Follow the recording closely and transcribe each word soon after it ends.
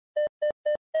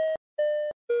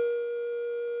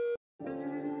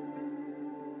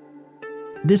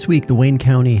This week, the Wayne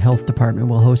County Health Department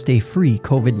will host a free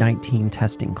COVID-19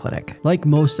 testing clinic. Like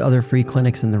most other free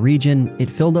clinics in the region, it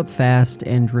filled up fast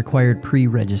and required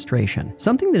pre-registration,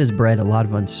 something that has bred a lot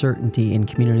of uncertainty in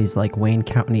communities like Wayne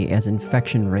County as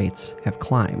infection rates have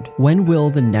climbed. When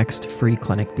will the next free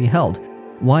clinic be held?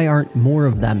 Why aren't more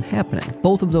of them happening?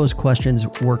 Both of those questions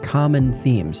were common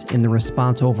themes in the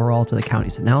response overall to the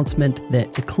county's announcement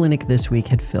that the clinic this week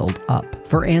had filled up.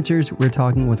 For answers, we're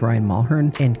talking with Ryan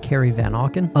Mulhern and Carrie Van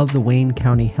Auken of the Wayne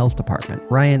County Health Department.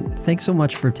 Ryan, thanks so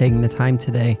much for taking the time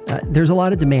today. There's a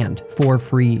lot of demand for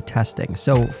free testing.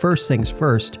 So first things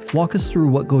first, walk us through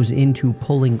what goes into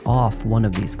pulling off one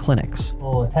of these clinics.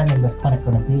 Well, attending this clinic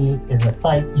going to be is a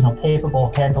site, capable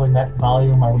of handling that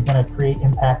volume? Are we going to create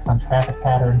impacts on traffic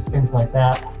patterns, things like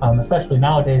that, especially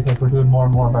nowadays as we're doing more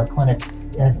and more of our clinics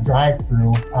as a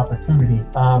drive-through opportunity.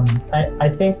 I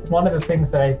think one of the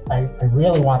things that I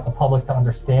really want the public to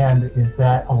understand is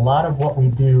that a lot of what we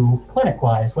do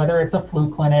clinic-wise, whether it's a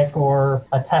flu clinic or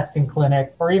a testing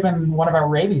clinic or even one of our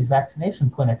rabies vaccination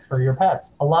clinics for your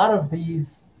pets, a lot of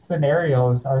these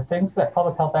scenarios are things that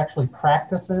public health actually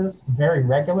practices very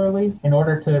regularly in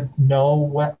order to know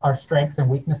what our strengths and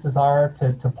weaknesses are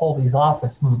to pull these off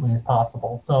as smoothly as possible.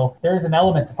 So there's an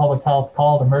element to public health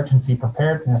called emergency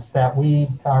preparedness that we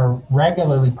are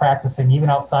regularly practicing even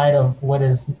outside of what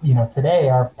is, today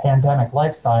our pandemic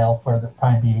lifestyle for the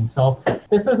time being. So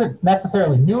this isn't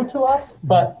necessarily new to us,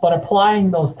 but applying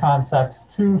those concepts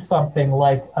to something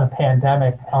like a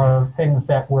pandemic are things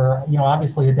that we're,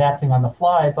 obviously adapting on the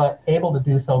fly, but able to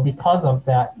do so because of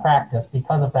that practice,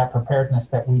 because of that preparedness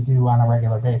that we do on a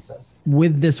regular basis.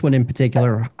 With this one in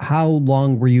particular, how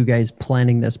long were you guys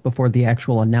planning this before the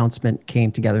actual announcement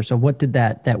came together? So what did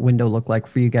that window look like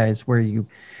for you guys where you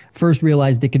first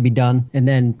realized it could be done and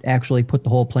then actually put the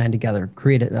whole plan together,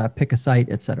 create it, pick a site,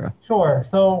 et cetera? Sure.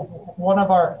 So one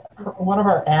of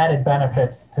our added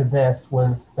benefits to this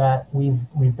was that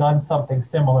we've done something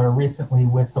similar recently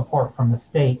with support from the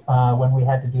state when we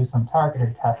had to do some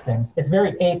targeted testing. It's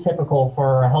very atypical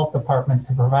for a health department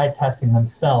to provide testing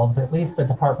themselves, at least a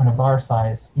department of our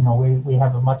size. We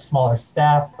have a much smaller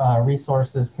staff,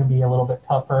 resources can be a little bit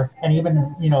tougher. And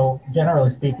even, generally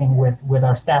speaking, with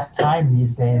our staff's time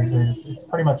these days, it's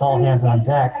pretty much all hands on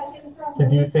deck to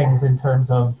do things in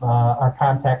terms of our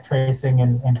contact tracing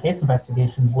and case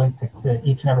investigations linked to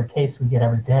each and every case we get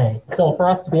every day. So for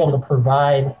us to be able to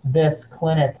provide this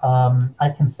clinic,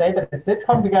 I can say that it did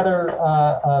come together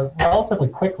relatively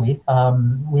quickly.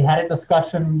 We had a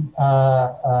discussion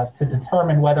to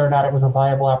determine whether or not it was a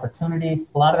viable opportunity.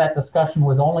 A lot of that discussion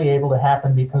was only able to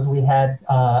happen because we had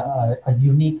a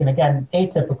unique and, again,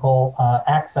 atypical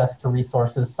access to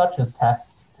resources such as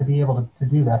tests to be able to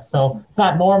do this. So it's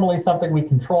not normally something we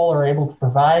control or able to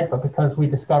provide, but because we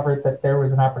discovered that there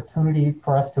was an opportunity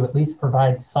for us to at least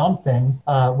provide something,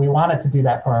 we wanted to do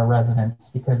that for our residents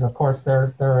because, of course,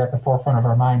 they're at the forefront of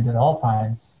our mind at all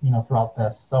times, throughout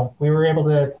this. So we were able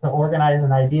to organize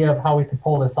an idea of how we could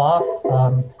pull this off.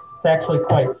 It's actually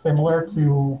quite similar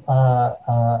to,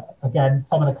 again,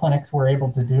 some of the clinics we're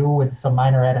able to do with some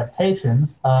minor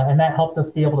adaptations, and that helped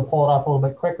us be able to pull it off a little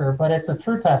bit quicker. But it's a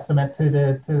true testament to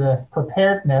the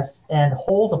preparedness and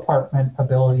whole department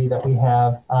ability that we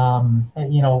have,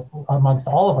 amongst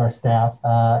all of our staff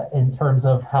in terms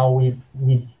of how we've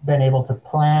been able to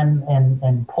plan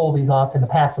and pull these off in the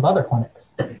past with other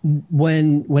clinics.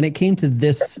 When it came to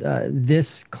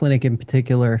this clinic in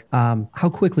particular, how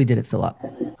quickly did it fill up?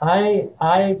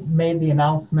 I made the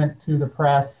announcement to the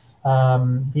press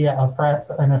via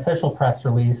an official press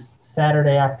release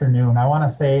Saturday afternoon. I want to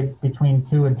say between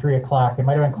 2 and 3 o'clock. It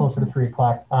might have been closer to 3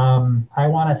 o'clock. I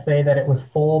want to say that it was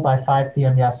full by 5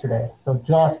 p.m. yesterday, so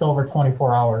just over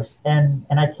 24 hours. And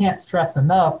I can't stress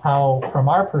enough how, from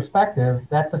our perspective,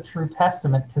 that's a true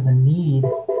testament to the need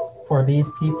for these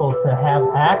people to have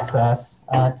access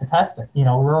to testing.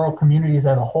 Rural communities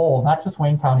as a whole, not just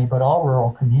Wayne County, but all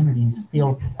rural communities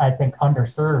feel, I think,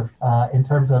 underserved in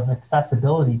terms of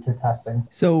accessibility to testing.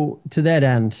 So to that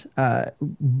end,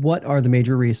 what are the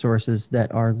major resources that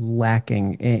are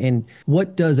lacking? And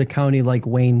what does a county like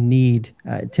Wayne need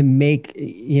to make,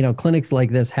 clinics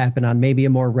like this happen on maybe a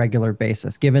more regular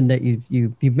basis, given that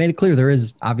you've made it clear there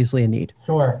is obviously a need?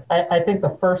 Sure. I think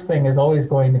the first thing is always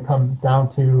going to come down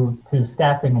to to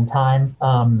staffing and time.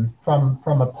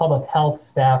 From a public health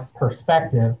staff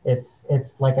perspective,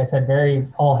 it's like I said, very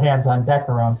all hands on deck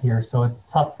around here. So it's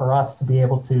tough for us to be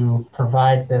able to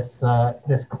provide this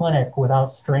clinic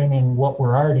without straining what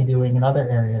we're already doing in other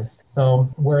areas.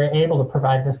 So we're able to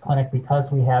provide this clinic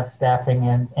because we have staffing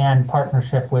and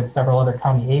partnership with several other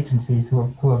county agencies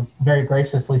who have very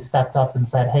graciously stepped up and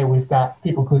said, hey, we've got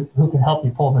people who can help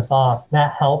you pull this off.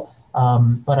 That helps,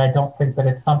 but I don't think that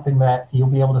it's something that you'll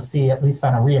be able to see, at least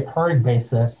on a reoccurring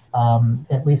basis,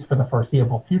 at least for the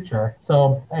foreseeable future.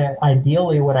 So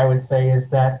ideally, what I would say is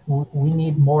that we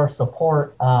need more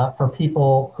support for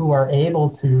people who are able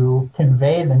to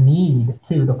convey the need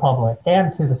to the public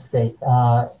and to the state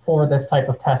for this type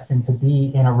of testing to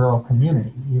be in a rural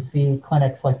community. You see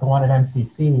clinics like the one at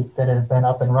MCC that have been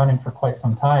up and running for quite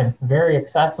some time, very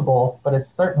accessible, but it's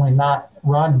certainly not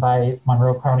run by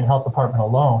Monroe County Health Department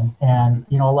alone. And,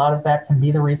 a lot of that can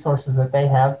be the resources that they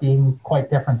have being quite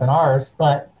different than ours,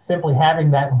 but simply having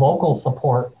that vocal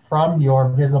support from your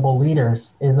visible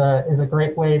leaders is a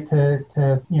great way to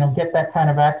get that kind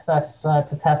of access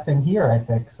to testing here, I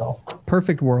think. So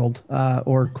perfect world,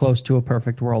 or close to a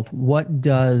perfect world. What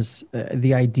does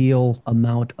the ideal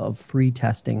amount of free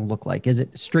testing look like? Is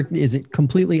it strict? Is it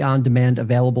completely on demand,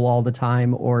 available all the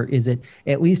time, or is it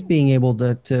at least being able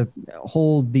to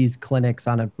hold these clinics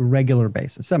on a regular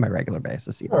basis, semi-regular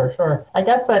basis? Sure. I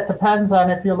guess that depends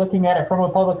on if you're looking at it from a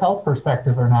public health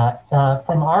perspective or not.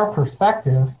 From our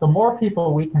perspective, the more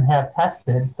people we can have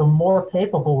tested, the more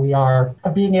capable we are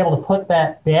of being able to put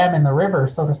that dam in the river,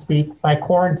 so to speak, by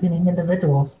quarantining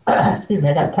individuals. Excuse me,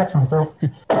 I got to catch my throat.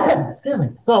 Excuse me.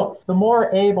 So the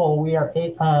more able we are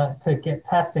to get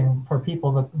testing for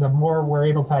people, the more we're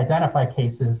able to identify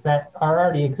cases that are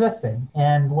already existing.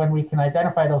 And when we can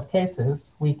identify those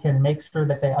cases, we can make sure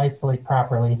that they isolate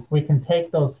properly. We can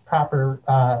take those proper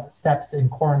steps in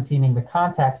quarantining the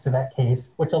contacts to that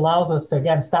case, which allows us to,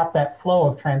 again, stop that flow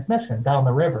of transmission down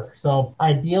the river. So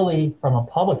ideally, from a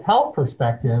public health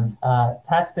perspective,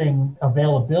 testing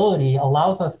availability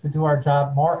allows us to do our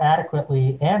job more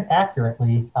adequately and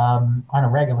accurately on a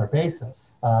regular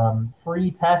basis.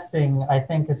 Free testing, I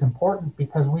think, is important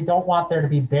because we don't want there to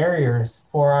be barriers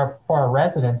for our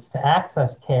residents to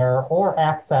access care or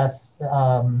access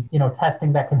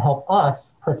testing that can help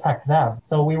us protect them.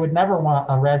 So we would never want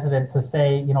a resident to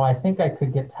say, I think I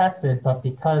could get tested, but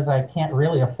because I can't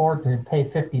really afford to pay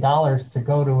 $50 to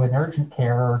go to an urgent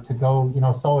care or to go,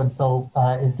 so-and-so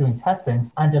is doing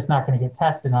testing, I'm just not going to get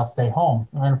tested and I'll stay home.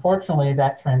 Unfortunately,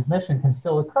 that transmission can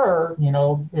still occur,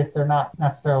 if they're not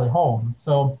necessarily home.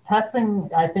 So testing,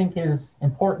 I think, is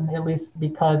important, at least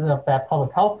because of that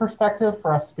public health perspective,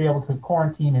 for us to be able to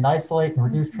quarantine and isolate and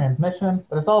reduce transmission.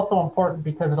 But it's also important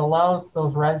because it allows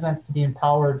those residents to be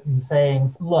empowered in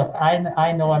saying, look,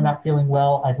 I know I'm not feeling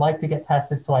well. I'd like to get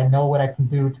tested so I know what I can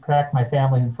do to protect my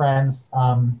family and friends.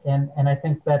 And I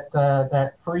think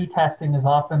that free testing is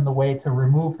often the way to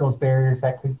remove those barriers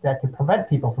that could prevent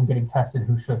people from getting tested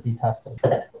who should be tested.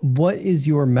 What is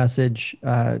your message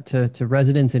to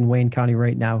residents in Wayne County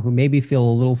right now who maybe feel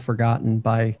a little forgotten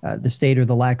by the state or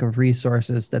the lack of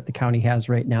resources that the county has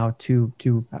right now to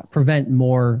prevent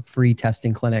more free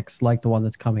testing clinics like the one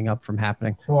that's coming up from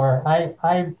happening? Sure.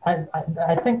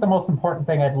 I think the most important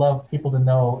thing I'd love people to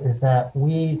know is that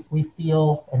we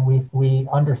feel and we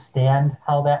understand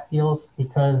how that feels,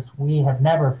 because we have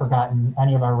never forgotten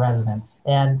any of our residents.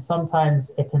 And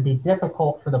sometimes it can be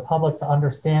difficult for the public to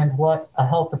understand what a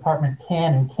health department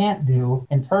can and can't do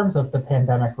in terms of the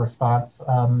pandemic response,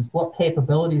 what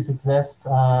capabilities exist,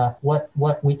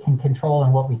 what we can control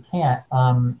and what we can't.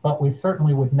 But we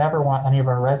certainly would never want any of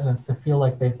our residents to feel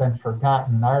like they've been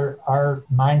forgotten. Our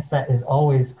mindset is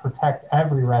always protect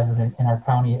every resident in our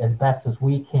county as best as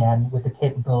we can with the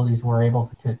capabilities we're able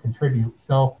to contribute.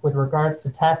 So with regards to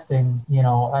testing,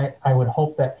 I would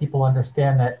hope that people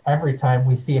understand that every time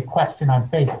we see a question on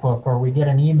Facebook or we get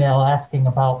an email asking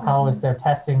about how is their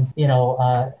testing,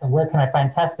 where can I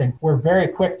find testing, we're very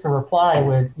quick to reply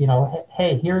with,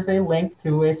 hey, here's a link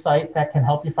to a site that can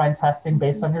help you find testing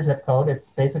based on your zip code.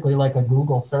 It's basically like a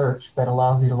Google search that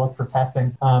allows you to look for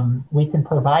testing. We can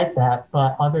provide that,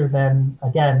 but other than,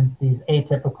 again, these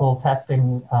atypical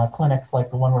testing clinics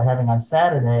like the one we're having on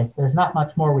Saturday, there's not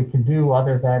much more we can do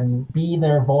other than, be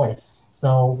their voice.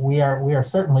 So we are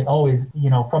certainly always,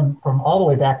 from all the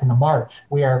way back into March,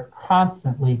 we are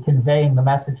constantly conveying the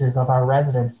messages of our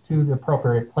residents to the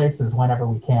appropriate places whenever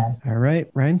we can. All right,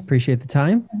 Ryan, appreciate the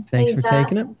time. Thanks for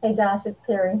taking it. Hey, Josh, it's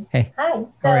Carrie. Hey. Hi.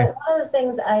 So one of the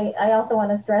things I also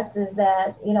want to stress is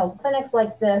that, clinics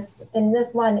like this, in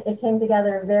this one, it came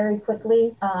together very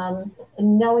quickly.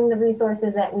 Knowing the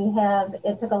resources that we have,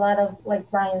 it took a lot of, like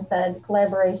Ryan said,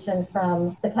 collaboration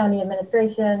from the county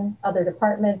administration, other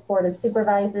departments, board of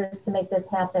supervisors to make this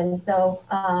happen. So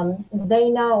they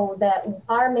know that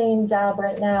our main job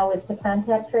right now is to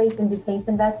contact trace and do case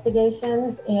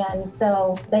investigations. And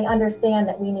so they understand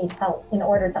that we need help in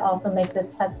order to also make this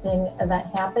testing event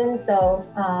happen. So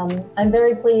I'm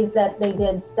very pleased that they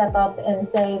did step up and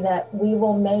say that we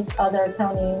will make other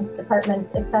county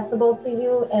departments accessible to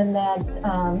you, and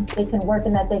that they can work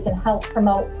and that they can help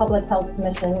promote public health's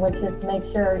mission, which is to make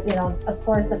sure, of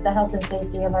course, that the health and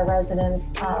safety of our residents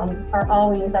are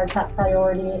always our top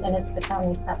priority, and it's the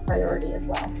county's top priority as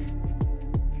well.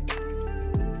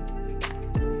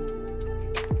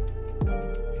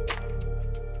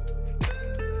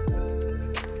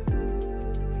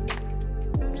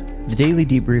 The Daily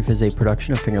Debrief is a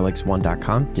production of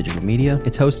FingerLakes1.com digital media.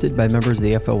 It's hosted by members of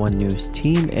the FL1 News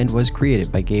team and was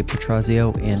created by Gabe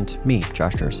Petrazio and me,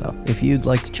 Josh Durso. If you'd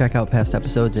like to check out past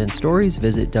episodes and stories,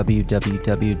 visit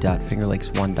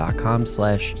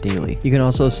www.fingerlakes1.com/daily. You can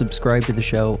also subscribe to the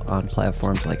show on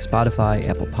platforms like Spotify,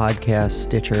 Apple Podcasts,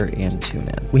 Stitcher, and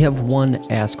TuneIn. We have one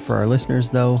ask for our listeners,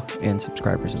 though, and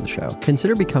subscribers of the show.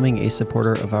 Consider becoming a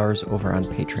supporter of ours over on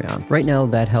Patreon. Right now,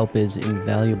 that help is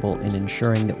invaluable in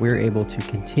ensuring that we're able to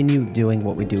continue doing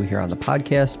what we do here on the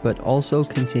podcast, but also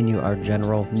continue our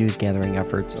general news gathering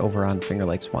efforts over on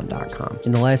FingerLakes1.com.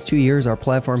 In the last 2 years, our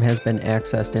platform has been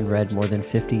accessed and read more than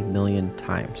 50 million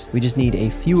times. We just need a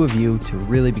few of you to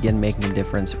really begin making a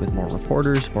difference with more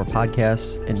reporters, more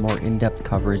podcasts, and more in-depth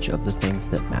coverage of the things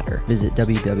that matter. Visit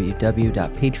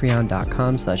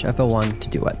www.patreon.com/FL1 to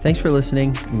do it. Thanks for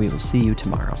listening, and we will see you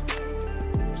tomorrow.